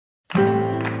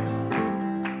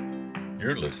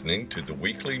You're listening to the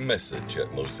weekly message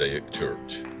at Mosaic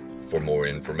Church. For more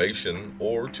information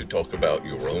or to talk about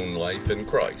your own life in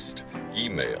Christ,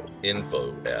 email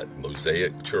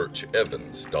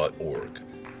info@mosaicchurchevans.org.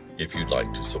 If you'd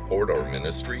like to support our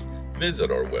ministry,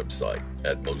 visit our website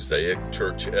at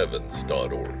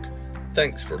mosaicchurchevans.org.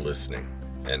 Thanks for listening.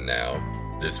 And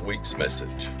now, this week's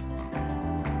message.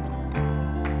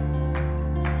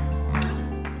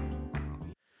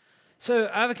 So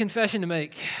I have a confession to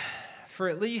make. For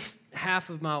at least half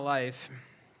of my life,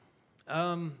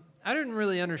 I didn't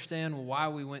really understand why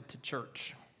we went to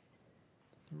church.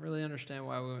 I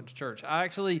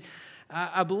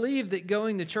believed that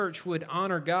going to church would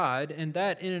honor God, and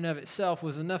that in and of itself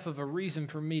was enough of a reason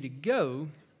for me to go,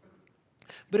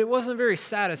 but it wasn't a very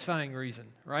satisfying reason,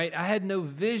 right? I had no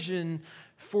vision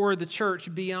for the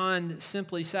church beyond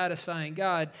simply satisfying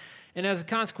God, and as a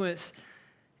consequence,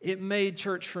 it made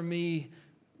church for me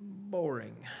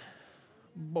boring.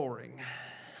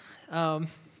 Don't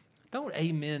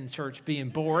amen church being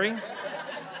boring.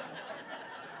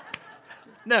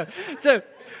 No. So,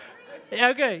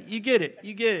 okay, you get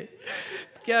it.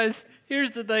 Guys,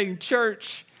 here's the thing.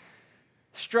 Church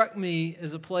struck me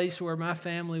as a place where my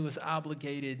family was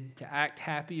obligated to act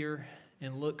happier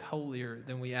and look holier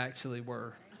than we actually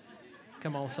were.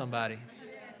 Come on, somebody.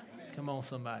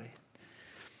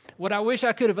 What I wish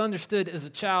I could have understood as a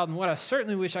child, and what I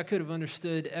certainly wish I could have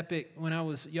understood epic when I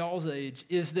was y'all's age,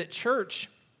 is that church,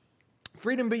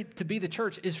 to be the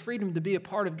church, is freedom to be a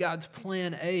part of God's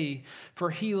plan A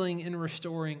for healing and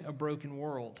restoring a broken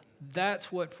world.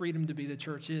 That's what freedom to be the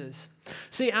church is.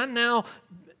 See, I now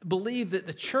believe that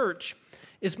the church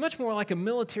is much more like a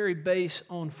military base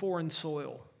on foreign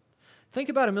soil. Think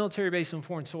about a military base on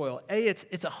foreign soil.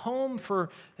 It's a home for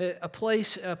a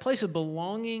place of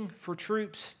belonging for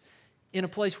troops in a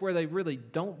place where they really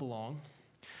don't belong.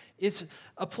 It's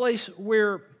a place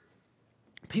where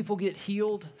people get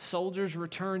healed, soldiers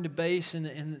return to base,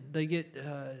 and they get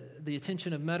the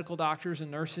attention of medical doctors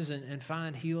and nurses and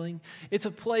find healing. It's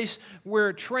a place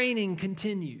where training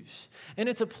continues, and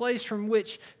it's a place from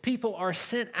which people are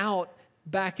sent out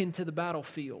back into the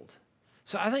battlefield.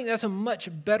 So I think that's a much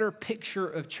better picture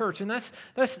of church, and that's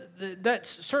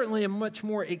certainly a much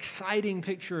more exciting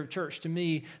picture of church to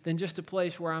me than just a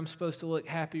place where I'm supposed to look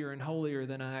happier and holier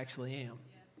than I actually am.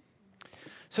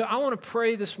 So I want to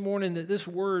pray this morning that this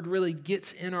word really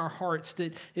gets in our hearts,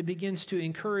 that it begins to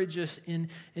encourage us and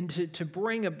to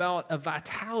bring about a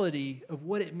vitality of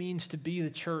what it means to be the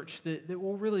church that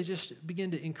will really just begin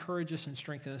to encourage us and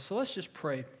strengthen us. So let's just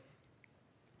pray.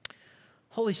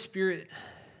 Holy Spirit,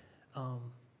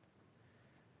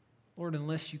 Lord,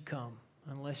 unless you come,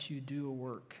 unless you do a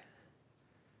work,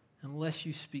 unless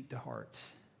you speak to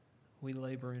hearts, we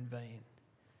labor in vain.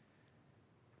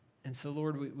 And so,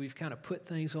 Lord, we've kind of put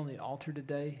things on the altar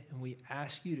today, and we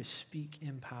ask you to speak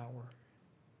in power,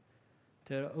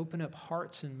 to open up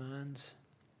hearts and minds,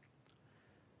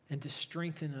 and to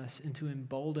strengthen us and to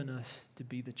embolden us to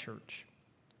be the church.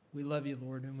 We love you,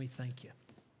 Lord, and we thank you.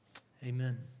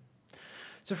 Amen.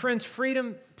 So friends,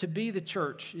 freedom to be the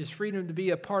church is freedom to be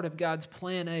a part of God's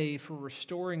plan A for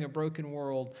restoring a broken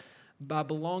world by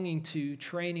belonging to,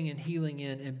 training and healing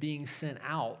in, and being sent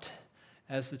out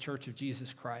as the Church of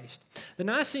Jesus Christ. The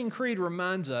Nicene Creed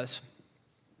reminds us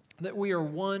that we are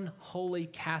one holy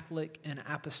Catholic and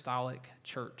apostolic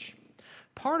church.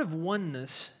 Part of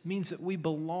oneness means that we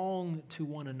belong to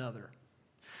one another.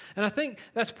 And I think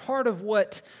that's part of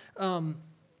what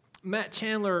Matt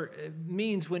Chandler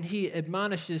means when he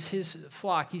admonishes his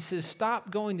flock. He says, stop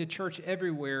going to church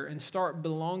everywhere and start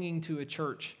belonging to a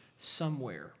church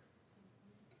somewhere.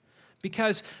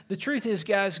 Because the truth is,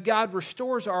 guys, God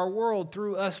restores our world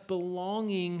through us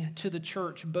belonging to the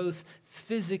church, both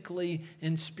physically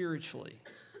and spiritually.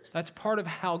 That's part of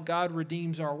how God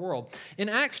redeems our world. In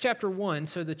Acts chapter 1,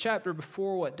 so the chapter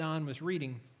before what Don was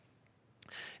reading,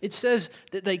 it says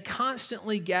that they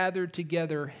constantly gathered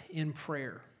together in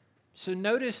prayer. So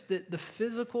notice that the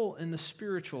physical and the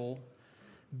spiritual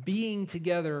being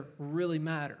together really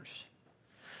matters.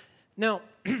 Now,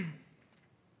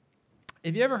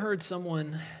 have you ever heard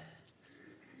someone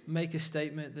make a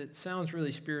statement that sounds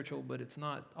really spiritual, but it's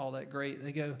not all that great?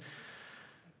 They go,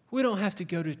 we don't have to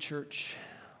go to church.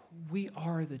 We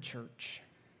are the church.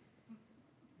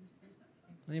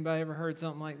 Anybody ever heard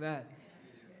something like that?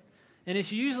 And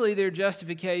it's usually their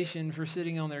justification for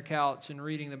sitting on their couch and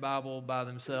reading the Bible by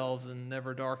themselves and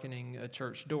never darkening a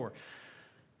church door.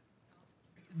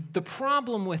 The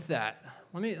problem with that,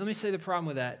 let me say the problem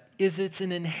with that, is it's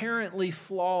an inherently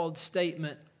flawed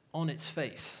statement on its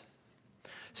face.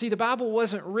 See, the Bible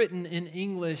wasn't written in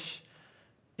English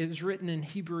it was written in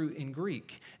Hebrew and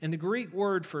Greek. And the Greek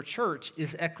word for church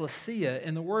is ekklesia.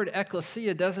 And the word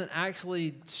ekklesia doesn't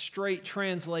actually straight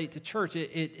translate to church.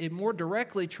 It more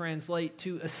directly translates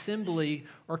to assembly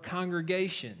or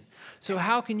congregation. So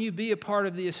how can you be a part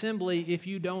of the assembly if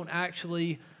you don't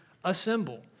actually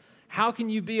assemble? How can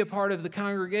you be a part of the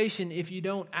congregation if you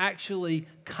don't actually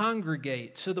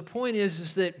congregate? So the point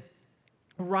is that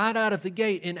right out of the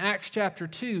gate in Acts chapter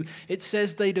 2, it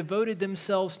says they devoted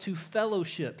themselves to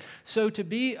fellowship. So to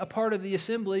be a part of the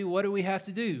assembly, what do we have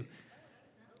to do?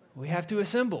 We have to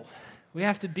assemble. We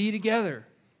have to be together.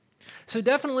 So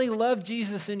definitely love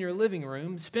Jesus in your living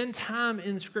room. Spend time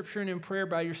in Scripture and in prayer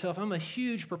by yourself. I'm a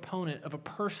huge proponent of a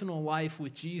personal life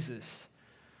with Jesus.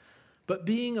 But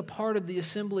being a part of the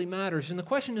assembly matters. And the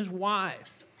question is why?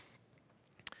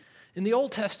 In the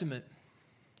Old Testament,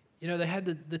 they had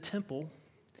the temple.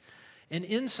 And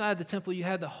inside the temple, you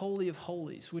had the Holy of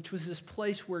Holies, which was this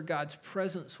place where God's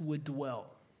presence would dwell.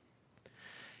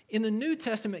 In the New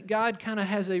Testament, God kind of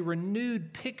has a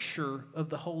renewed picture of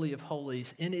the Holy of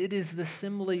Holies, and it is the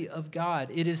assembly of God.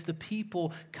 It is the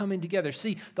people coming together.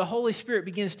 See, the Holy Spirit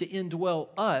begins to indwell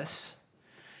us,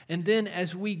 and then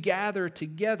as we gather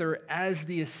together as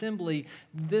the assembly,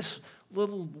 this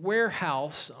little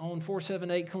warehouse on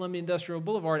 478 Columbia Industrial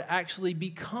Boulevard actually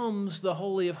becomes the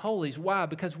Holy of Holies. Why?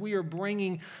 Because we are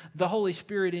bringing the Holy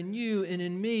Spirit in you and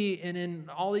in me and in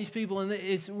all these people,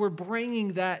 and we're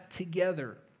bringing that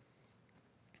together.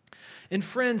 And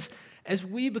friends, as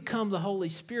we become the Holy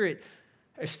Spirit,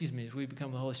 that's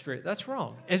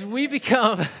wrong. As we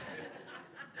become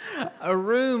a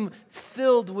room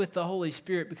filled with the Holy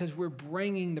Spirit because we're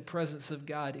bringing the presence of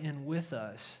God in with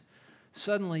us,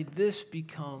 suddenly this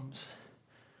becomes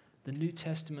the New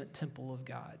Testament temple of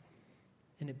God.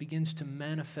 And it begins to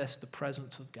manifest the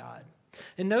presence of God.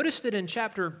 And notice that in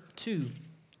chapter 2,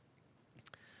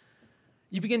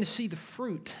 you begin to see the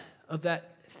fruit of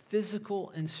that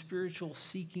physical and spiritual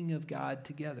seeking of God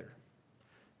together.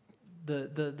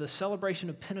 The celebration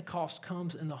of Pentecost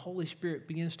comes and the Holy Spirit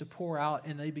begins to pour out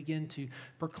and they begin to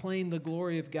proclaim the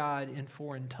glory of God in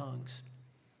foreign tongues.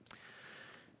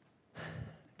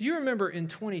 Do you remember in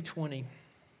 2020,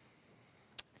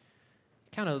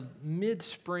 kind of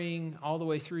mid-spring all the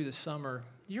way through the summer,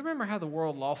 do you remember how the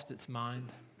world lost its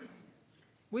mind?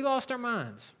 We lost our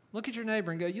minds. Look at your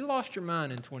neighbor and go, you lost your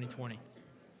mind in 2020.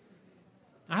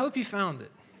 I hope you found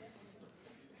it.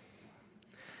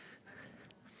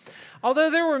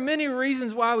 Although there were many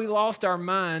reasons why we lost our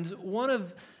minds, one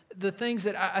of the things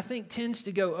that I think tends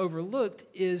to go overlooked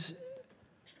is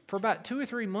for about 2 or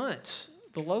 3 months,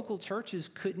 the local churches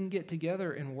couldn't get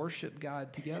together and worship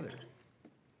God together.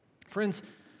 Friends,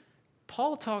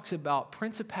 Paul talks about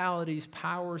principalities,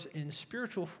 powers, and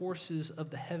spiritual forces of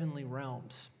the heavenly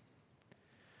realms.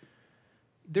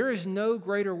 There is no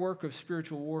greater work of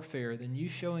spiritual warfare than you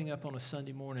showing up on a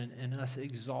Sunday morning and us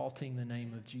exalting the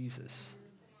name of Jesus.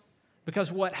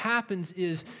 Because what happens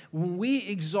is when we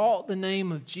exalt the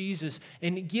name of Jesus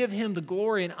and give him the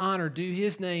glory and honor due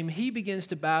his name, he begins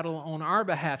to battle on our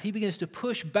behalf. He begins to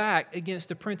push back against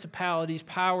the principalities,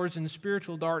 powers, and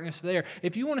spiritual darkness there.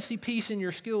 If you want to see peace in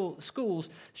your schools,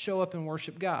 show up and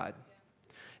worship God.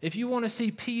 If you want to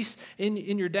see peace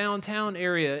in your downtown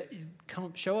area,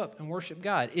 come show up and worship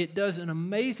God. It does an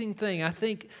amazing thing. I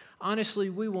think, honestly,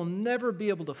 we will never be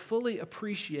able to fully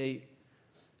appreciate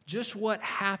just what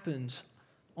happens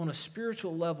on a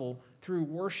spiritual level through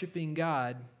worshiping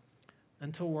God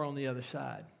until we're on the other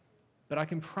side. But I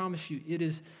can promise you, it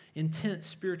is intense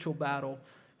spiritual battle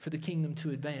for the kingdom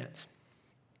to advance.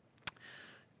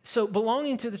 So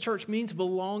belonging to the church means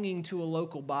belonging to a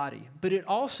local body, but it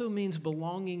also means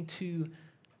belonging to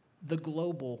the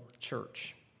global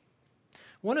church.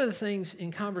 One of the things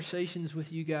in conversations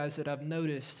with you guys that I've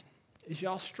noticed is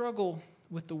y'all struggle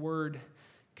with the word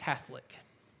Catholic.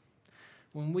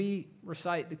 When we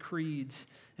recite the creeds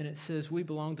and it says we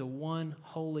belong to one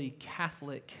holy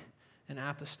Catholic and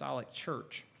apostolic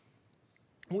church,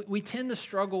 we tend to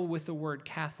struggle with the word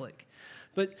Catholic.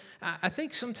 But I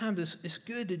think sometimes it's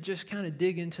good to just kind of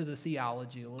dig into the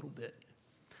theology a little bit.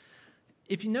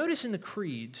 If you notice in the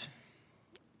creeds,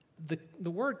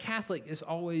 the word Catholic is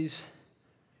always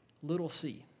little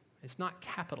c. It's not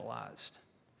capitalized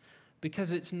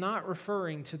because it's not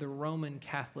referring to the Roman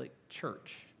Catholic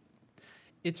Church.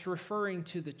 It's referring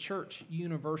to the church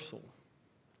universal.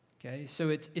 Okay, so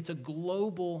it's a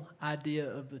global idea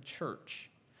of the church.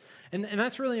 And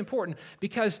that's really important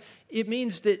because it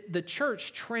means that the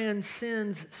church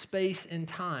transcends space and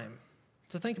time.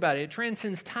 So think about it. It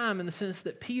transcends time in the sense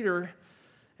that Peter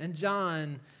and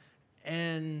John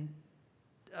and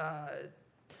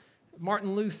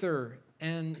Martin Luther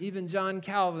and even John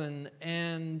Calvin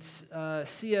and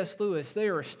C.S. Lewis, they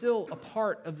are still a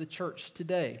part of the church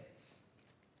today.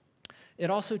 It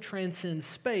also transcends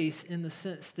space in the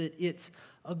sense that it's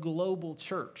a global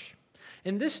church.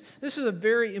 And this is a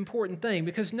very important thing,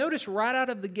 because notice right out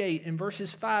of the gate in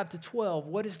verses 5 to 12,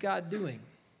 what is God doing?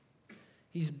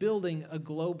 He's building a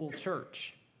global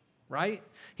church, right?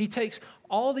 He takes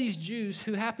all these Jews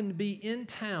who happen to be in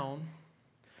town.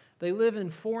 They live in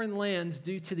foreign lands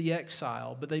due to the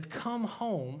exile, but they've come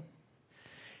home,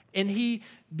 and God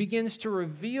begins to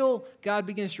reveal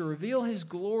his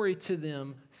glory to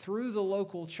them through the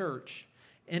local church.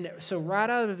 And so right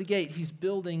out of the gate, he's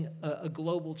building a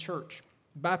global church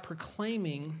by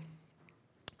proclaiming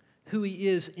who he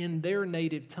is in their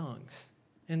native tongues,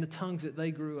 in the tongues that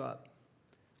they grew up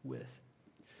with.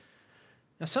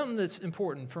 Now, something that's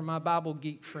important for my Bible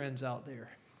geek friends out there.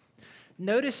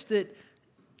 Notice that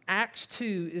Acts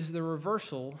 2 is the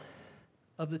reversal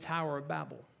of the Tower of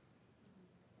Babel.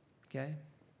 Okay?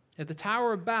 At the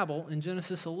Tower of Babel in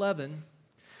Genesis 11,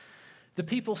 the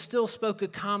people still spoke a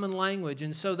common language,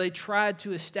 and so they tried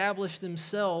to establish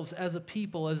themselves as a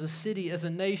people, as a city, as a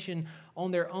nation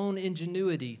on their own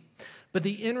ingenuity. But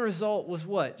the end result was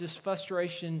what? Just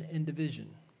frustration and division.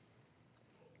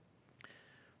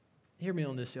 Hear me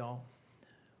on this, y'all.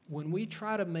 When we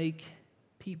try to make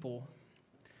people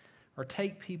or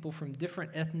take people from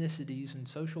different ethnicities and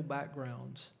social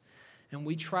backgrounds, and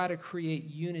we try to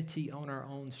create unity on our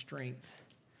own strength,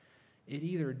 it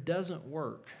either doesn't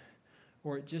work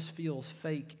or it just feels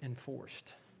fake and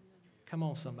forced. Come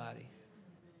on, somebody.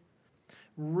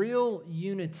 Real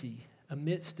unity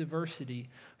amidst diversity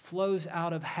flows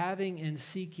out of having and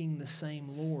seeking the same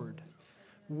Lord,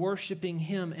 worshiping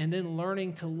Him, and then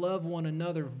learning to love one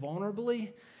another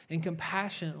vulnerably and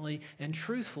compassionately and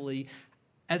truthfully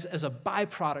as a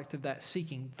byproduct of that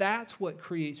seeking. That's what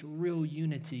creates real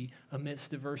unity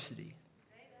amidst diversity.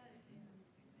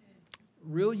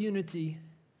 Real unity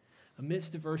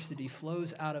amidst diversity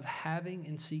flows out of having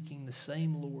and seeking the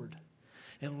same Lord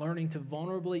and learning to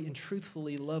vulnerably and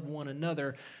truthfully love one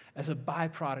another as a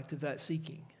byproduct of that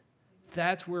seeking.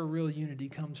 That's where real unity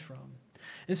comes from.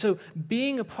 And so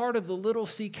being a part of the Little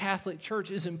C Catholic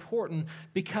Church is important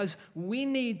because we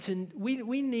need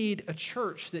a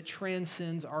church that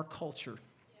transcends our culture.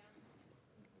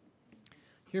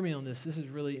 Hear me on this. This is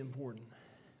really important.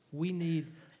 We need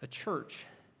a church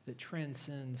that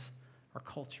transcends our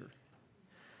culture.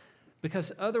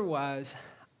 Because otherwise,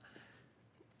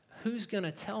 who's going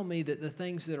to tell me that the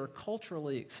things that are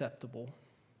culturally acceptable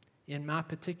in my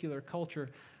particular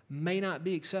culture may not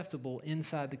be acceptable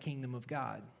inside the kingdom of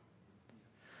God?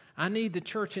 I need the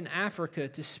church in Africa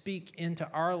to speak into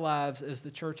our lives as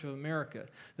the Church of America.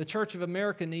 The Church of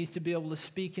America needs to be able to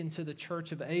speak into the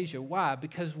Church of Asia. Why?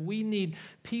 Because we need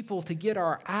people to get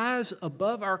our eyes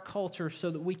above our culture so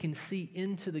that we can see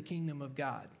into the kingdom of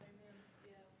God.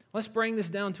 Let's bring this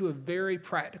down to a very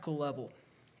practical level.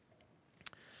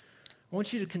 I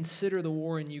want you to consider the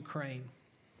war in Ukraine.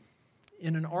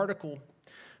 In an article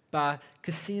by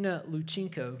Kassina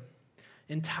Luchenko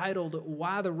entitled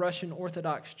 "Why the Russian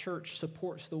Orthodox Church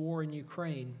Supports the War in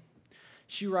Ukraine,"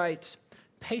 she writes,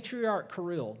 Patriarch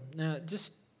Kirill. Now,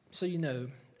 just so you know,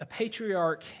 a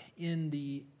patriarch in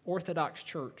the Orthodox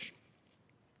Church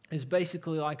is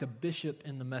basically like a bishop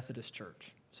in the Methodist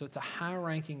Church. So it's a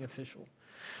high-ranking official.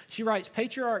 She writes,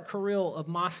 Patriarch Kirill of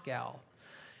Moscow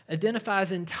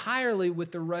identifies entirely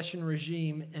with the Russian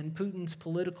regime and Putin's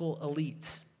political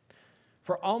elites.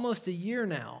 For almost a year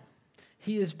now,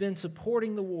 he has been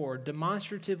supporting the war,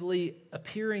 demonstratively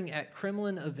appearing at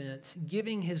Kremlin events,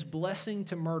 giving his blessing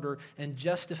to murder, and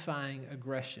justifying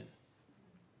aggression.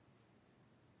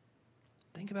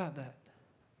 Think about that.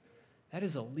 That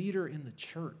is a leader in the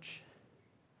church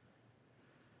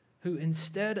who,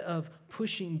 instead of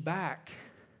pushing back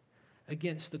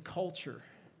against the culture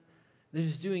that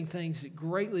is doing things that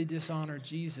greatly dishonor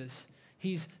Jesus,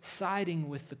 he's siding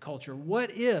with the culture.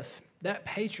 What if that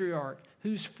patriarch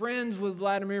who's friends with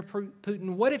Vladimir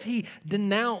Putin, what if he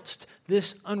denounced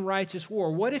this unrighteous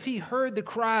war? What if he heard the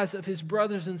cries of his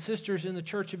brothers and sisters in the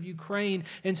Church of Ukraine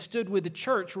and stood with the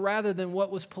church rather than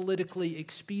what was politically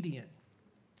expedient?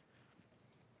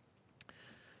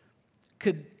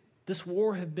 Could this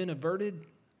war have been averted?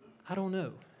 I don't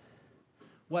know.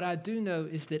 What I do know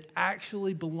is that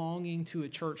actually belonging to a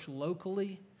church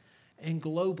locally and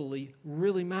globally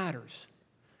really matters.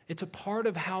 It's a part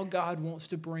of how God wants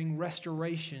to bring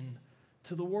restoration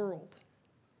to the world.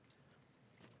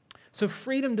 So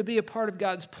freedom to be a part of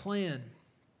God's plan,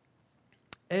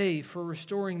 for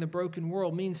restoring the broken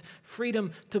world, means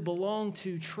freedom to belong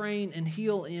to, train, and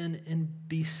heal in, and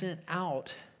be sent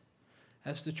out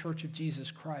as the Church of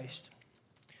Jesus Christ.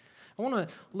 I want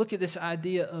to look at this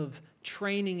idea of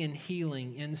training and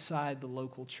healing inside the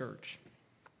local church.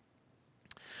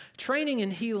 Training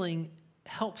and healing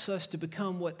helps us to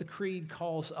become what the Creed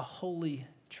calls a holy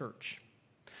church.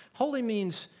 Holy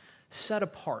means set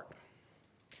apart.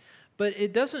 But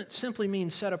it doesn't simply mean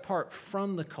set apart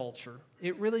from the culture.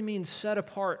 It really means set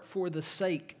apart for the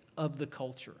sake of the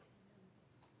culture.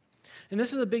 And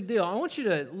this is a big deal. I want you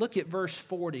to look at verse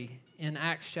 40 in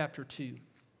Acts chapter 2.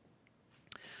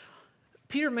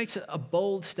 Peter makes a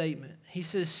bold statement. He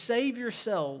says, "Save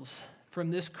yourselves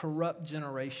from this corrupt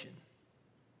generation."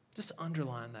 Just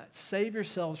underline that. Save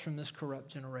yourselves from this corrupt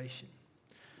generation.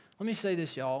 Let me say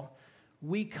this, y'all.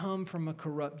 We come from a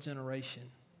corrupt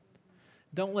generation.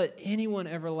 Don't let anyone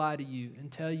ever lie to you and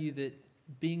tell you that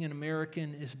being an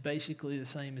American is basically the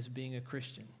same as being a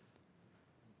Christian.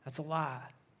 That's a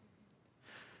lie.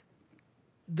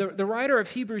 The writer of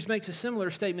Hebrews makes a similar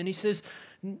statement. He says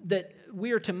that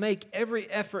we are to make every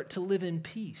effort to live in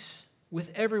peace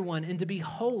with everyone and to be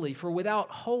holy, for without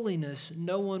holiness,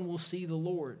 no one will see the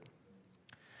Lord.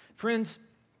 Friends,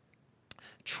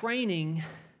 training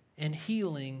and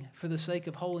healing for the sake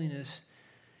of holiness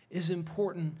is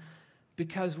important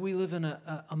because we live in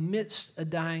amidst a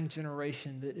dying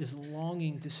generation that is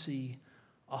longing to see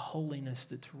a holiness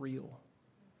that's real.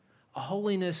 A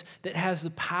holiness that has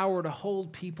the power to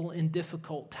hold people in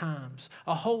difficult times.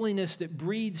 A holiness that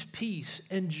breeds peace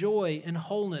and joy and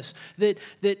wholeness. That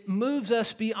moves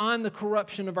us beyond the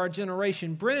corruption of our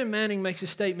generation. Brennan Manning makes a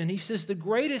statement. He says, the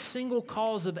greatest single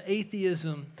cause of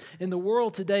atheism in the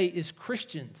world today is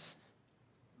Christians.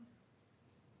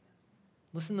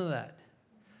 Listen to that.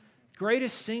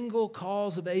 Greatest single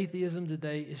cause of atheism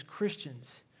today is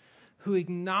Christians who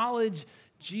acknowledge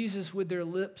Jesus with their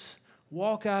lips,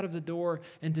 walk out of the door,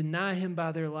 and deny him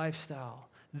by their lifestyle.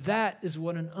 That is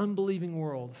what an unbelieving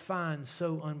world finds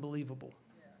so unbelievable.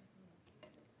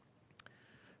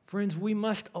 Friends, we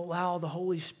must allow the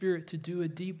Holy Spirit to do a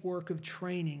deep work of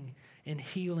training and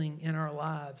healing in our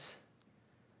lives.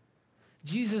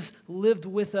 Jesus lived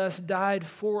with us, died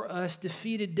for us,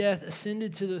 defeated death,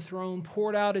 ascended to the throne,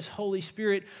 poured out his Holy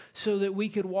Spirit so that we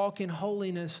could walk in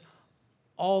holiness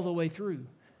all the way through.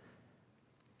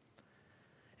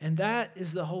 And that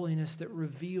is the holiness that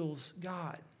reveals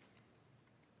God.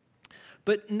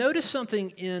 But notice something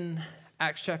in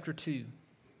Acts chapter 2.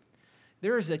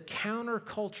 There is a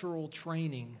countercultural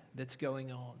training that's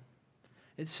going on.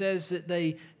 It says that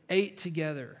they ate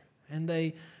together and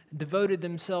they devoted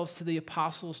themselves to the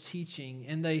apostles' teaching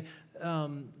and they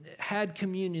had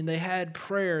communion, they had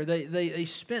prayer, they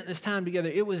spent this time together.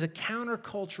 It was a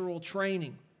countercultural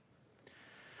training.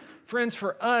 Friends,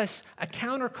 for us, a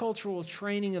countercultural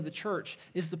training of the church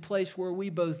is the place where we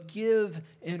both give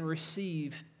and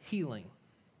receive healing.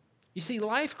 You see,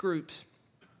 life groups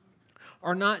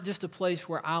are not just a place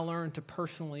where I learn to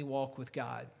personally walk with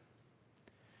God.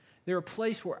 They're a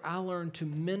place where I learn to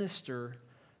minister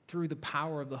through the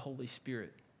power of the Holy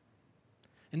Spirit.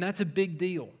 And that's a big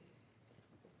deal.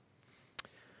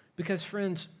 Because,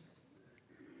 friends,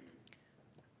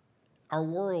 our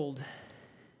world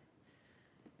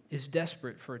is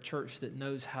desperate for a church that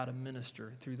knows how to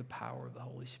minister through the power of the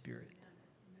Holy Spirit.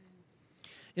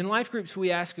 In life groups, we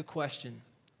ask a question.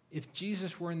 If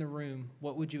Jesus were in the room,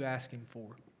 what would you ask him for?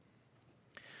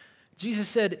 Jesus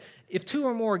said, if two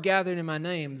or more are gathered in my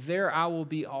name, there I will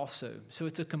be also. So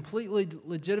it's a completely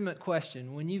legitimate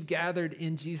question when you've gathered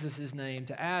in Jesus' name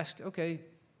to ask, okay,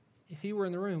 if he were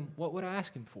in the room, what would I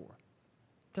ask him for?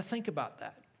 To think about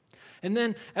that. And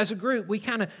then as a group, we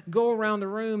kind of go around the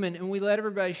room and we let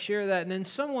everybody share that. And then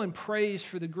someone prays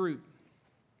for the group.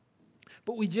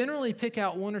 But we generally pick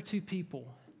out one or two people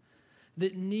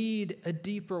that need a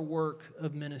deeper work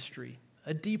of ministry,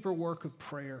 a deeper work of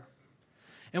prayer.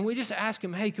 And we just ask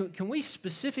them, hey, can we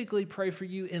specifically pray for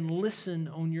you and listen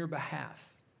on your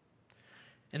behalf?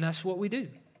 And that's what we do.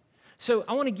 So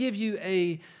I want to give you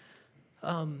a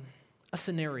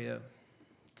scenario,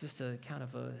 just a kind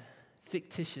of a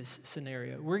fictitious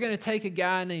scenario. We're going to take a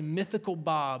guy named Mythical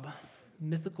Bob.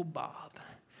 Mythical Bob.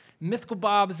 Mythical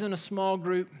Bob is in a small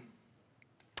group.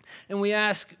 And we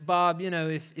ask Bob,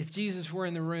 if Jesus were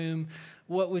in the room,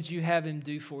 what would you have him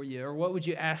do for you? Or what would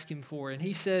you ask him for? And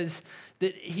he says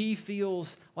that he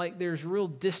feels like there's real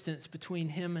distance between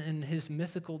him and his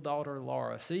mythical daughter,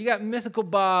 Laura. So you got Mythical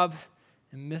Bob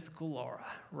and Mythical Laura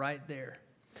right there.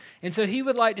 And so he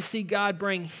would like to see God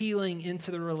bring healing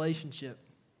into the relationship.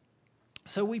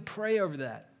 So we pray over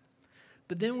that.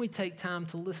 But then we take time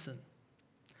to listen.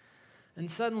 And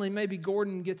suddenly maybe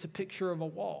Gordon gets a picture of a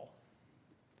wall.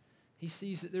 He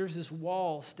sees that there's this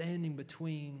wall standing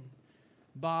between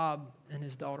Bob and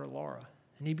his daughter Laura.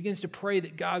 And he begins to pray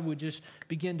that God would just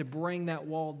begin to bring that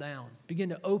wall down, begin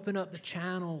to open up the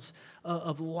channels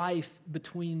of life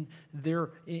between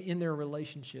in their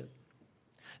relationship.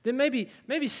 Then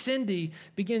maybe Cindy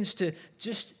begins to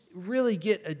just really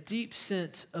get a deep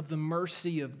sense of the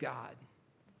mercy of God.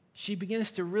 She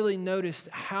begins to really notice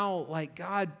how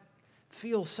God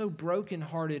feels so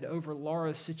brokenhearted over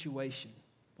Laura's situation.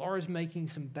 Laura's making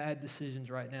some bad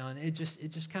decisions right now, and it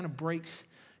just kind of breaks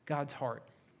God's heart.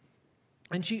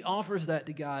 And she offers that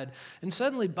to God. And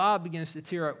suddenly Bob begins to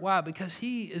tear up. Why? Because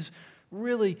he is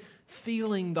really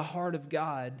feeling the heart of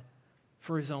God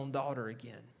for his own daughter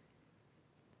again.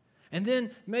 And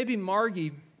then maybe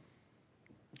Margie,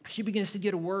 she begins to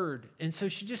get a word. And so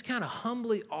she just kind of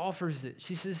humbly offers it.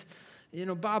 She says,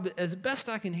 Bob, as best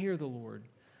I can hear the Lord,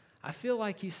 I feel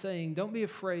like he's saying, don't be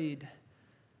afraid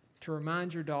to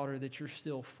remind your daughter that you're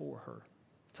still for her,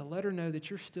 to let her know that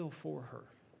you're still for her.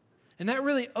 And that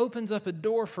really opens up a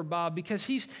door for Bob because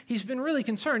he's been really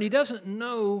concerned. He doesn't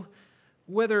know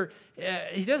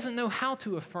he doesn't know how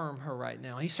to affirm her right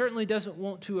now. He certainly doesn't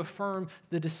want to affirm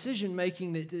the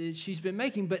decision-making that she's been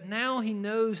making, but now he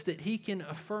knows that he can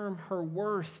affirm her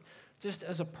worth just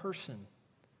as a person,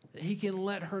 that he can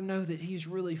let her know that he's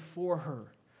really for her,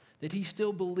 that he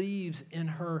still believes in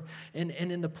her and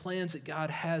in the plans that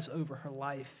God has over her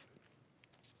life.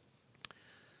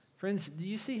 Friends, do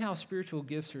you see how spiritual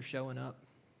gifts are showing up?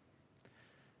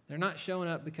 They're not showing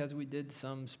up because we did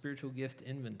some spiritual gift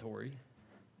inventory.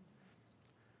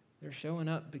 They're showing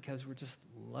up because we're just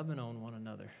loving on one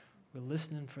another. We're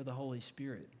listening for the Holy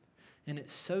Spirit. And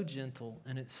it's so gentle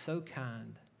and it's so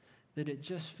kind that it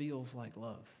just feels like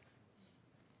love.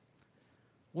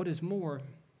 What is more,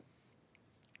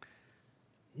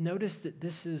 notice that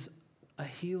this is a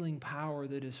healing power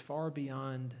that is far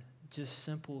beyond just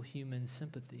simple human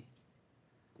sympathy.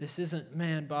 This isn't,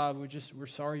 man, Bob, we're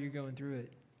sorry you're going through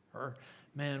it. Or,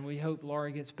 man, we hope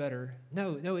Laura gets better.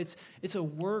 No, it's a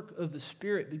work of the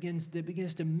Spirit that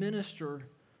begins to minister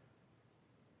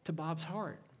to Bob's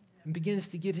heart and begins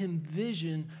to give him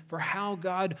vision for how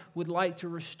God would like to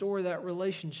restore that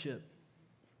relationship.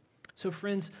 So,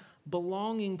 friends,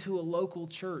 belonging to a local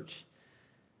church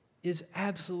is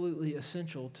absolutely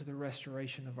essential to the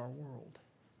restoration of our world.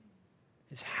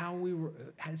 It's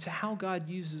how God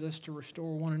uses us to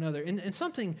restore one another. And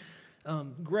something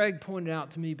Greg pointed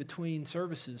out to me between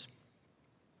services.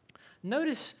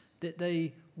 Notice that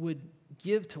they would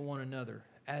give to one another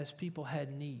as people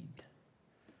had need.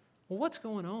 Well, what's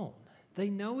going on? They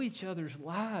know each other's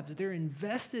lives. They're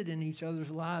invested in each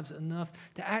other's lives enough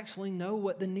to actually know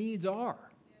what the needs are.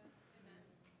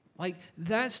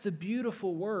 That's the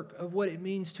beautiful work of what it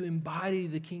means to embody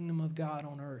the kingdom of God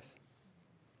on earth.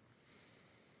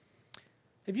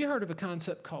 Have you heard of a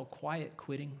concept called quiet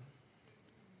quitting?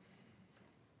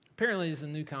 Apparently it's a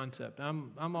new concept.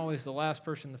 I'm always the last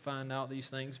person to find out these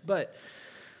things, but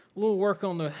a little work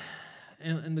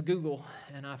in the Google,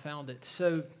 and I found it.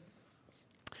 So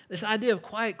this idea of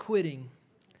quiet quitting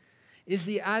is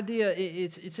the idea,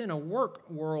 it's in a work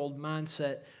world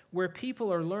mindset where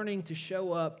people are learning to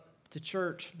show up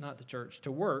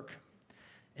to work,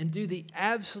 and do the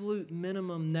absolute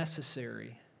minimum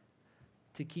necessary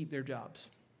to keep their jobs.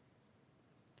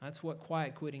 That's what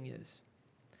quiet quitting is.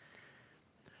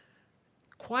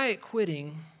 Quiet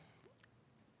quitting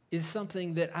is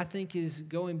something that I think is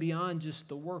going beyond just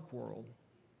the work world.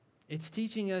 It's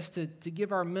teaching us to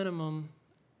give our minimum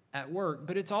at work,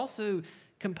 but it's also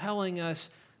compelling us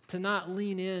to not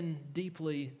lean in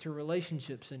deeply to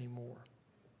relationships anymore.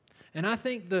 And I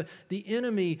think the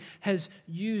enemy has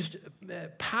used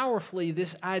powerfully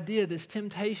this idea, this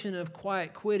temptation of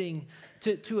quiet quitting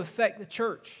to affect the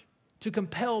church, to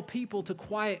compel people to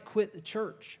quiet quit the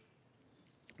church.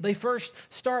 They first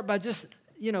start by just,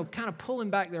 kind of pulling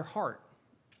back their heart.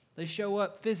 They show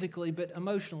up physically, but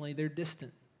emotionally they're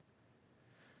distant.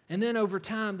 And then over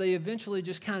time, they eventually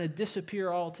just kind of disappear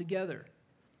altogether.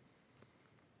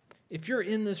 If you're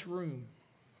in this room,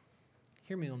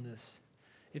 hear me on this.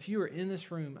 If you are in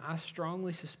this room, I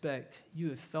strongly suspect you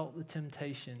have felt the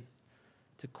temptation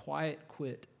to quiet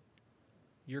quit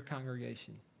your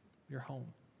congregation, your home.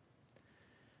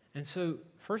 And so,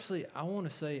 firstly, I want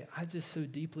to say I just so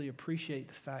deeply appreciate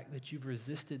the fact that you've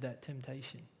resisted that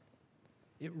temptation.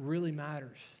 It really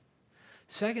matters.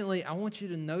 Secondly, I want you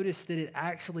to notice that it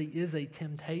actually is a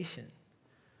temptation.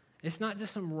 It's not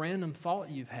just some random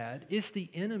thought you've had. It's the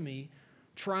enemy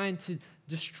trying to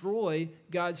destroy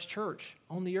God's church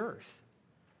on the earth.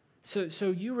 So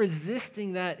you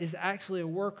resisting that is actually a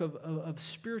work of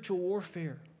spiritual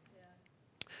warfare.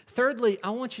 Yeah. Thirdly,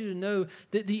 I want you to know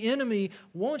that the enemy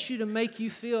wants to make you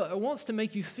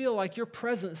feel like your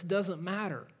presence doesn't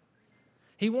matter.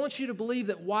 He wants you to believe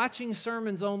that watching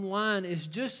sermons online is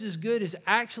just as good as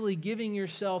actually giving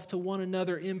yourself to one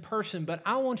another in person. But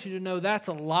I want you to know that's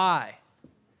a lie.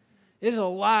 It is a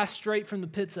lie straight from the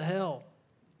pits of hell.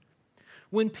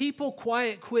 When people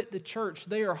quiet quit the church,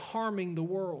 they are harming the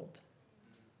world.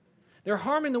 They're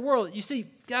harming the world. You see,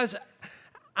 guys,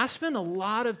 I spend a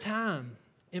lot of time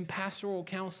in pastoral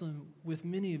counseling with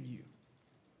many of you.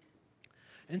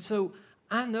 And so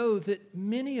I know that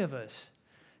many of us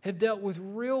have dealt with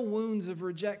real wounds of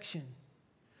rejection.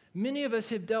 Many of us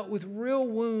have dealt with real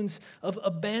wounds of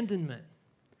abandonment.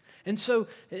 And so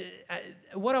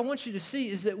what I want you to see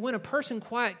is that when a person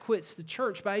quiet quits the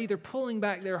church by either pulling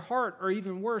back their heart or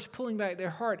even worse, pulling back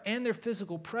their heart and their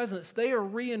physical presence, they are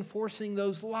reinforcing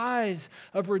those lies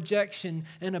of rejection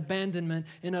and abandonment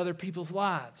in other people's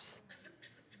lives.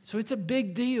 So it's a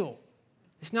big deal.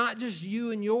 It's not just you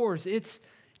and yours. It's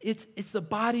the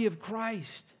body of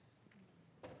Christ.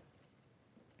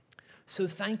 So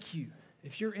thank you.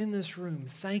 If you're in this room,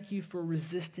 thank you for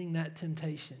resisting that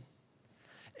temptation.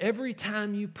 Every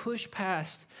time you push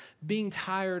past being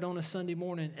tired on a Sunday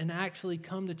morning and actually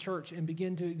come to church and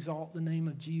begin to exalt the name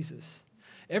of Jesus.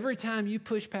 Every time you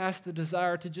push past the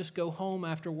desire to just go home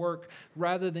after work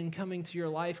rather than coming to your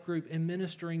life group and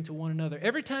ministering to one another.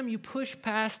 Every time you push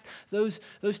past those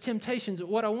temptations,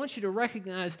 what I want you to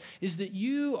recognize is that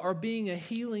you are being a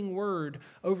healing word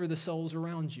over the souls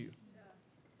around you.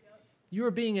 You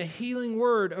are being a healing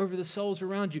word over the souls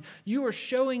around you. You are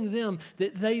showing them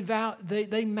that they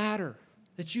matter,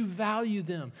 that you value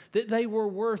them, that they were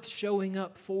worth showing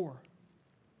up for.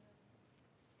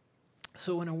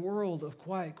 So in a world of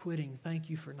quiet quitting, thank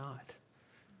you for not.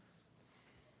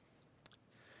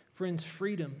 Friends,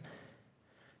 freedom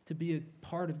to be a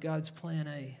part of God's plan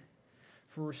A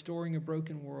for restoring a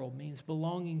broken world means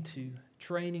belonging to,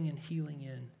 training and healing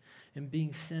in, and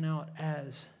being sent out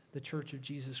as the Church of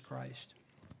Jesus Christ.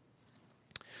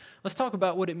 Let's talk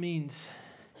about what it means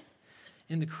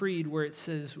in the creed where it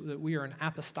says that we are an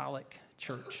apostolic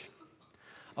church.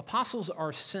 Apostles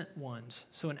are sent ones.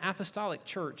 So an apostolic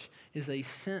church is a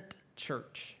sent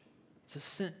church. It's a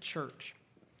sent church.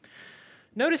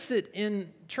 Notice that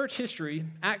in church history,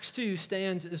 Acts 2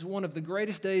 stands as one of the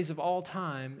greatest days of all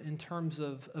time in terms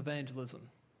of evangelism,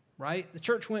 right? The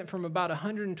church went from about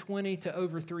 120 to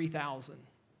over 3,000.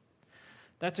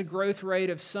 That's a growth rate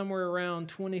of somewhere around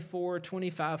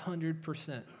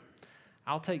 2,500%.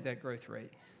 I'll take that growth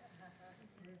rate.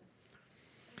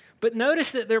 But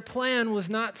notice that their plan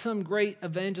was not some great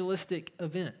evangelistic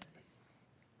event.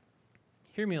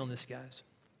 Hear me on this, guys.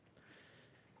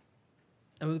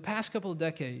 Over the past couple of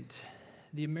decades,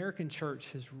 the American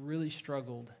church has really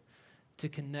struggled to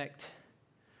connect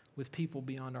with people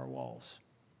beyond our walls.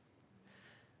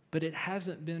 But it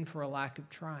hasn't been for a lack of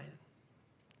trying.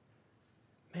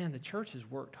 Man, the church has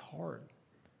worked hard.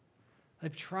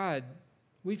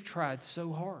 We've tried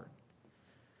so hard.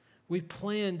 We've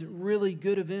planned really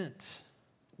good events.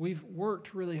 We've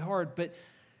worked really hard, but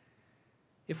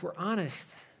if we're honest,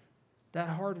 that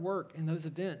hard work and those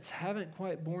events haven't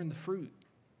quite borne the fruit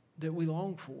that we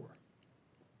long for.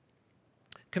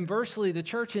 Conversely, the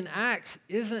church in Acts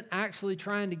isn't actually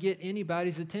trying to get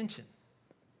anybody's attention.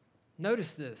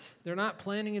 Notice this. They're not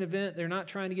planning an event. They're not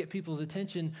trying to get people's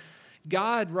attention.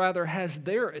 God rather has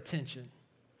their attention.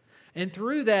 And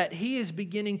through that, he is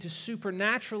beginning to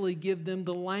supernaturally give them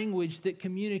the language that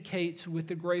communicates with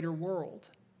the greater world.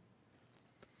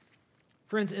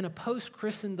 Friends, in a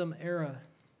post-Christendom era,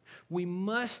 we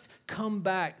must come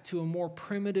back to a more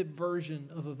primitive version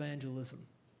of evangelism.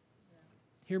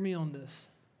 Hear me on this.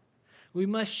 We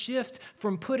must shift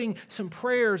from putting some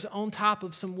prayers on top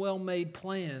of some well-made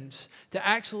plans to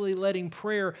actually letting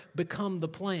prayer become the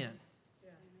plan.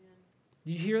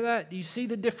 Do you hear that? Do you see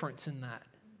the difference in that?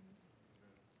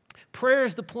 Prayer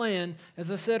is the plan,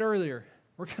 as I said earlier.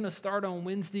 We're going to start on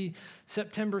Wednesday,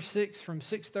 September 6th from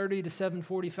 6:30 to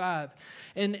 7:45.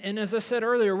 And as I said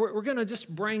earlier, we're going to just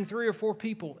bring 3 or 4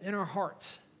 people in our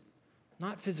hearts.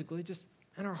 Not physically, just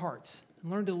in our hearts.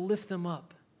 And learn to lift them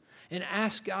up. And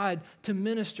ask God to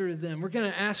minister to them. We're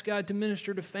going to ask God to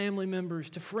minister to family members,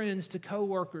 to friends, to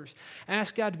coworkers.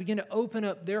 Ask God to begin to open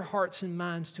up their hearts and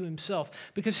minds to himself.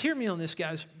 Because hear me on this,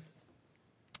 guys.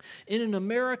 In an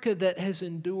America that has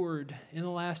endured in the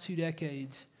last 2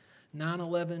 decades,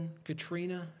 9/11,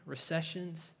 Katrina,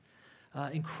 recessions,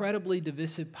 incredibly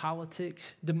divisive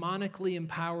politics, demonically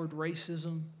empowered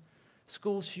racism,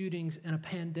 school shootings, and a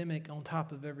pandemic on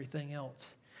top of everything else.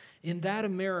 In that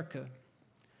America,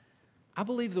 I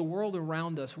believe the world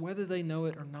around us, whether they know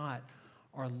it or not,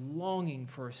 are longing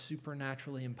for a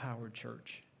supernaturally empowered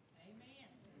church.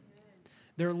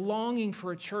 They're longing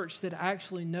for a church that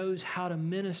actually knows how to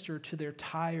minister to their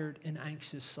tired and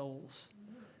anxious souls.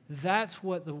 That's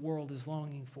what the world is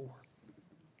longing for.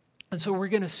 And so we're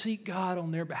going to seek God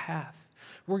on their behalf.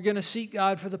 We're going to seek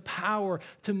God for the power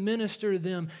to minister to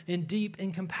them in deep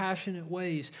and compassionate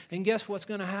ways. And guess what's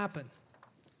going to happen?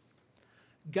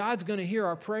 God's going to hear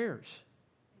our prayers.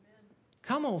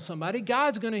 Come on, somebody.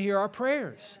 God's going to hear our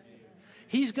prayers.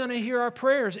 He's going to hear our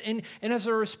prayers. And as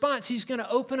a response, He's going to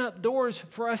open up doors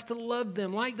for us to love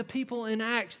them. Like the people in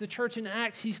Acts, the church in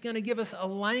Acts, He's going to give us a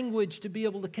language to be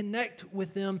able to connect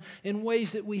with them in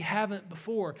ways that we haven't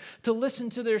before, to listen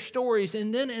to their stories.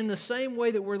 And then in the same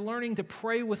way that we're learning to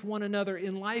pray with one another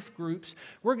in life groups,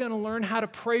 we're going to learn how to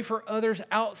pray for others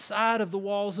outside of the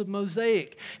walls of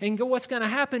Mosaic. And what's going to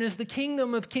happen is the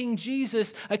kingdom of King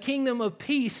Jesus, a kingdom of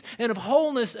peace and of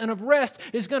wholeness and of rest,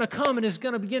 is going to come and is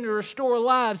going to begin to restore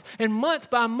lives. And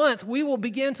month by month, we will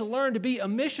begin to learn to be a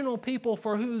missional people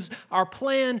for whose our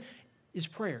plan is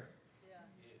prayer.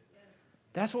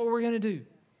 That's what we're going to do.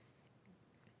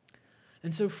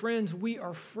 And so, friends, we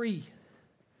are free.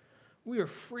 We are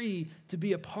free to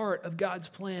be a part of God's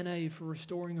plan A for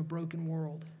restoring a broken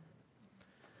world.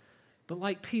 But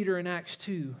like Peter in Acts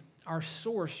 2, our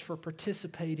source for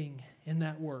participating in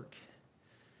that work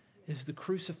is the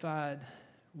crucified,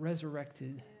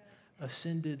 resurrected,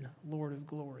 ascended Lord of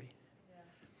glory.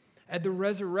 At the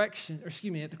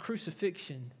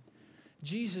crucifixion,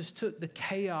 Jesus took the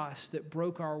chaos that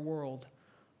broke our world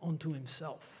onto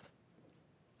Himself.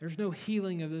 There's no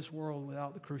healing of this world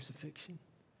without the crucifixion.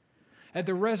 At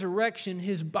the resurrection,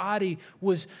 His body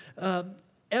was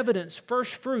evidence,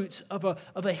 first fruits of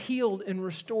a healed and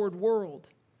restored world.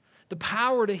 The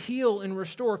power to heal and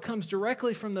restore comes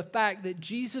directly from the fact that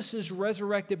Jesus'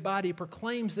 resurrected body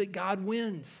proclaims that God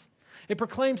wins. It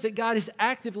proclaims that God is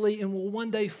actively and will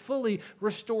one day fully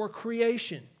restore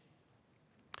creation.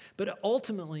 But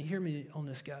ultimately, hear me on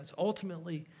this, guys,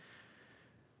 ultimately,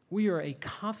 we are a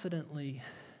confidently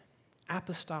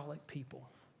apostolic people,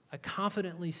 a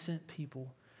confidently sent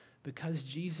people, because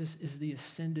Jesus is the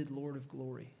ascended Lord of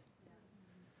glory.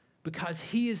 Because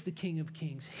He is the King of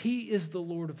kings. He is the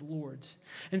Lord of lords.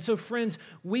 And so, friends,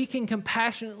 we can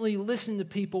compassionately listen to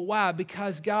people. Why?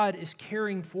 Because God is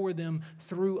caring for them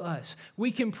through us. We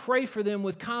can pray for them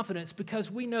with confidence because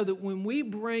we know that when we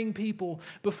bring people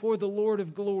before the Lord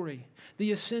of glory,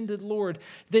 the ascended Lord,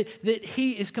 that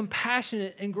He is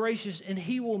compassionate and gracious and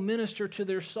He will minister to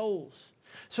their souls.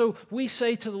 So we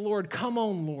say to the Lord, "Come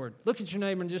on, Lord." Look at your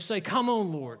neighbor and just say, "Come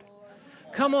on, Lord.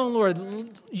 Come on, Lord,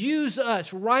 use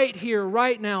us right here,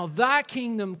 right now. Thy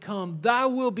kingdom come, Thy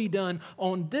will be done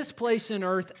on this place in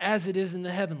earth as it is in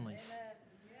the heavenlies."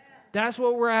 That's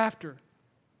what we're after.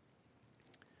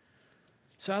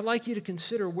 So I'd like you to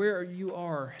consider where you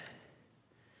are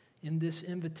in this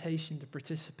invitation to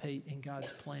participate in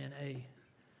God's plan A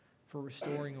for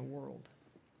restoring a world.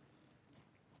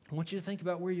 I want you to think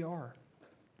about where you are.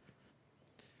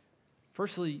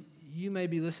 Firstly, you may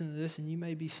be listening to this and you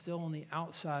may be still on the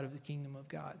outside of the kingdom of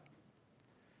God.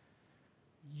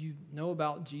 You know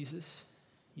about Jesus,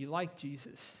 you like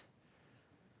Jesus,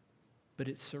 but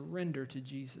it's surrender to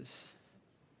Jesus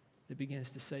that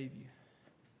begins to save you.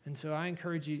 And so I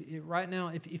encourage you right now,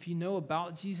 if you know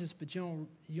about Jesus, but you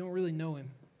don't really know Him,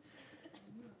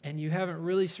 and you haven't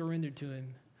really surrendered to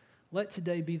Him, let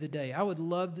today be the day. I would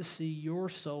love to see your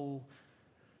soul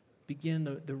begin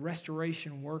the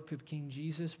restoration work of King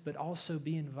Jesus, but also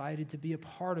be invited to be a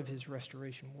part of His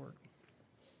restoration work.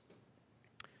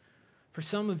 For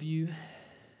some of you,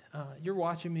 you're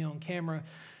watching me on camera,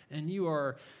 and you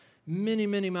are many,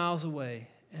 many miles away.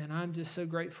 And I'm just so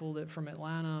grateful that from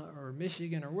Atlanta or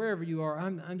Michigan or wherever you are,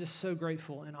 I'm just so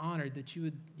grateful and honored that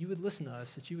you would listen to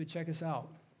us, that you would check us out.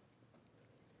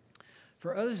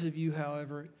 For others of you,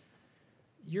 however,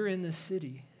 you're in this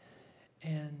city,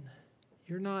 and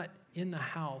you're not in the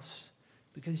house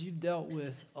because you've dealt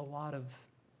with a lot of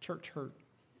church hurt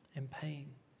and pain.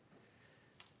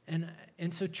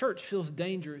 And so church feels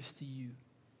dangerous to you.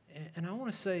 And I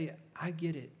want to say, I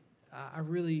get it. I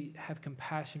really have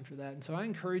compassion for that. And so I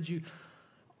encourage you,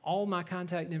 all my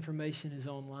contact information is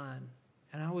online.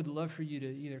 And I would love for you to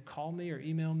either call me or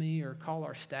email me or call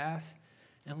our staff.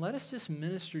 And let us just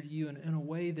minister to you in a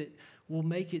way that will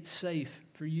make it safe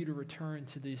for you to return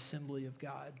to the assembly of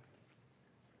God.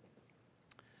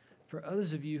 For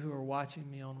others of you who are watching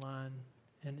me online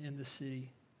and in the city,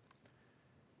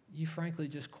 you frankly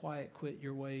just quit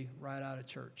your way right out of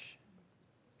church.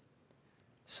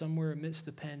 Somewhere amidst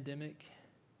the pandemic,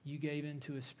 you gave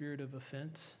into a spirit of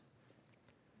offense,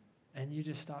 and you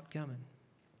just stopped coming.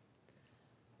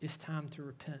 it's time to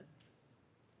repent.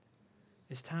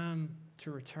 It's time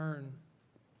to return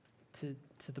to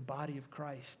the body of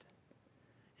Christ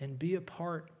and be a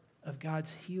part of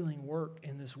God's healing work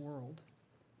in this world.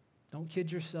 Don't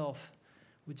kid yourself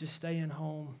with just staying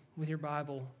home with your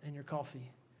Bible and your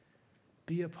coffee.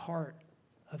 Be a part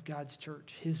of God's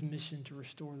church, his mission to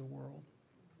restore the world.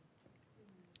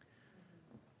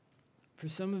 For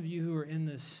some of you who are in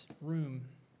this room,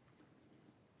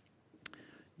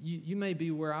 you may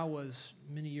be where I was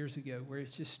many years ago, where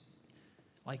it's just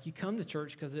like you come to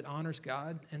church because it honors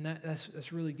God, and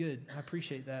that's really good. I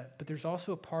appreciate that. But there's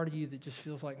also a part of you that just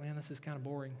feels like, man, this is kind of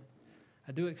boring.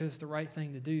 I do it because it's the right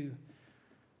thing to do,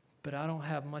 but I don't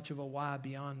have much of a why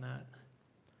beyond that.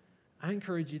 I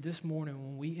encourage you this morning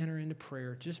when we enter into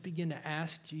prayer, just begin to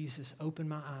ask Jesus, open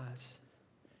my eyes.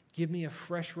 Give me a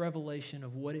fresh revelation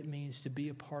of what it means to be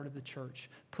a part of the church.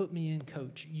 Put me in,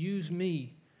 coach. Use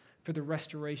me for the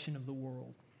restoration of the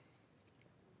world.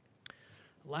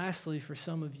 Lastly, for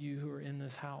some of you who are in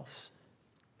this house,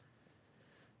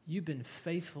 you've been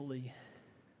faithfully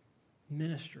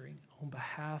ministering on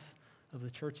behalf of the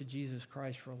Church of Jesus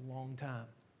Christ for a long time.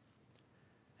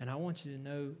 And I want you to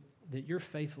know that your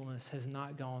faithfulness has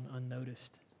not gone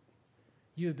unnoticed.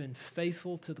 You have been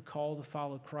faithful to the call to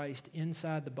follow Christ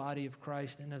inside the body of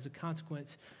Christ, and as a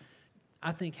consequence,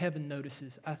 I think heaven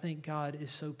notices. I think God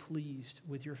is so pleased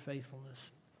with your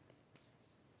faithfulness.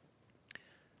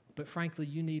 But frankly,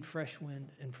 you need fresh wind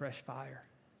and fresh fire.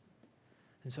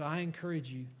 And so I encourage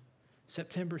you,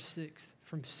 September 6th,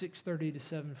 from 6:30 to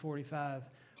 7:45,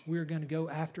 we're going to go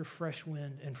after fresh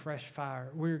wind and fresh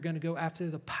fire. We're going to go after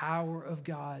the power of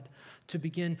God to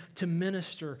begin to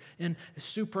minister in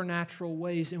supernatural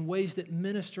ways, in ways that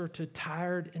minister to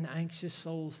tired and anxious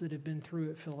souls that have been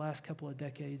through it for the last couple of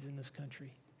decades in this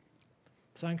country.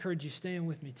 So I encourage you, stand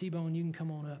with me. T-Bone, you can come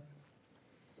on up.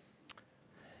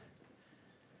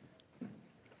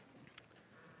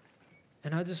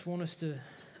 And I just want us to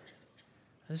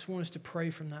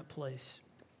pray from that place.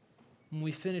 When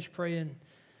we finish praying,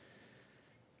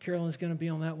 Carolyn's going to be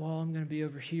on that wall. I'm going to be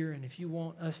over here. And if you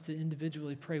want us to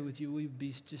individually pray with you, we'd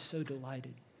be just so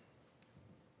delighted.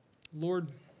 Lord,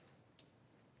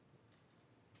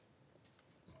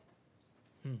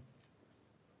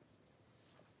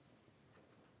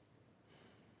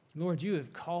 Lord, you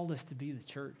have called us to be the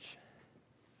church,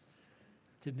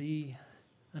 to be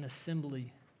an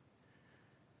assembly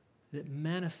that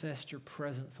manifests your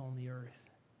presence on the earth.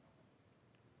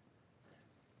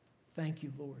 Thank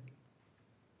you, Lord.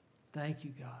 Thank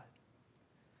you, God.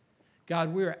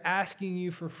 God, we're asking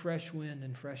you for fresh wind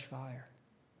and fresh fire.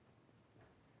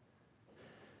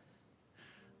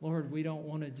 Lord, we don't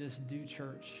want to just do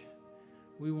church.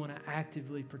 We want to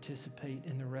actively participate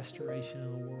in the restoration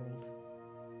of the world.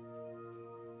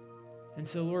 And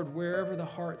so, Lord, wherever the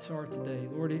hearts are today,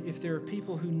 Lord, if there are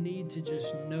people who need to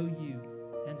just know you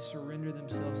and surrender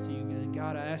themselves to you, then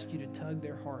God, I ask you to tug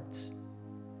their hearts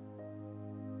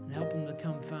and help them to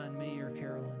come find me or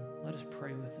Carolyn. Let us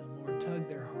pray with them, Lord. Tug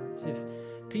their hearts. If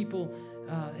people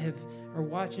are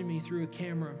watching me through a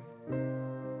camera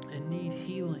and need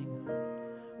healing,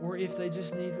 or if they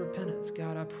just need repentance,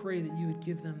 God, I pray that you would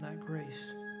give them that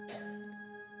grace.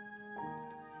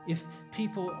 If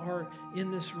people are in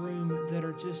this room that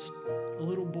are just a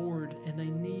little bored and they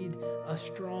need a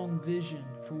strong vision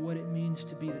for what it means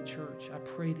to be the church, I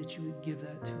pray that you would give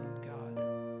that to them, God.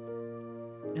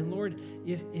 And Lord,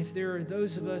 if there are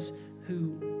those of us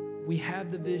who we have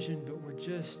the vision, but we're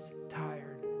just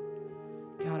tired,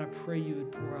 God, I pray you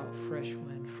would pour out fresh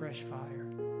wind, fresh fire.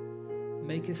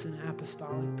 Make us an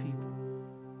apostolic people.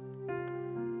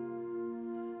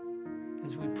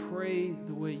 As we pray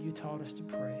the way you taught us to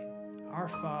pray, our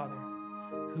Father,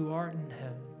 who art in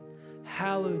heaven,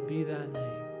 hallowed be thy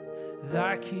name.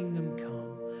 Thy kingdom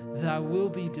come, thy will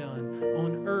be done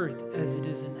on earth as it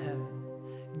is in heaven.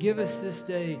 Give us this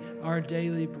day our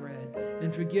daily bread,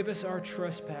 and forgive us our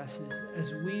trespasses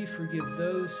as we forgive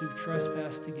those who've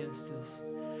trespassed against us.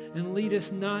 And lead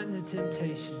us not into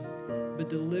temptation, but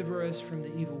deliver us from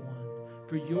the evil one.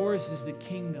 For yours is the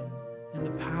kingdom and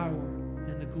the power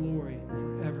and the glory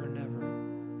forever and ever.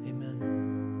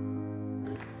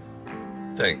 Amen.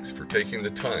 Thanks for taking the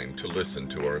time to listen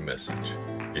to our message.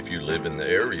 If you live in the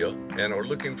area and are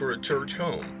looking for a church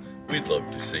home, we'd love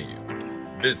to see you.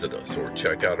 Visit us or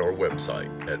check out our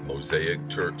website at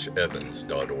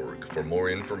mosaicchurchevans.org for more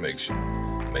information.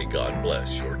 May God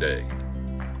bless your day.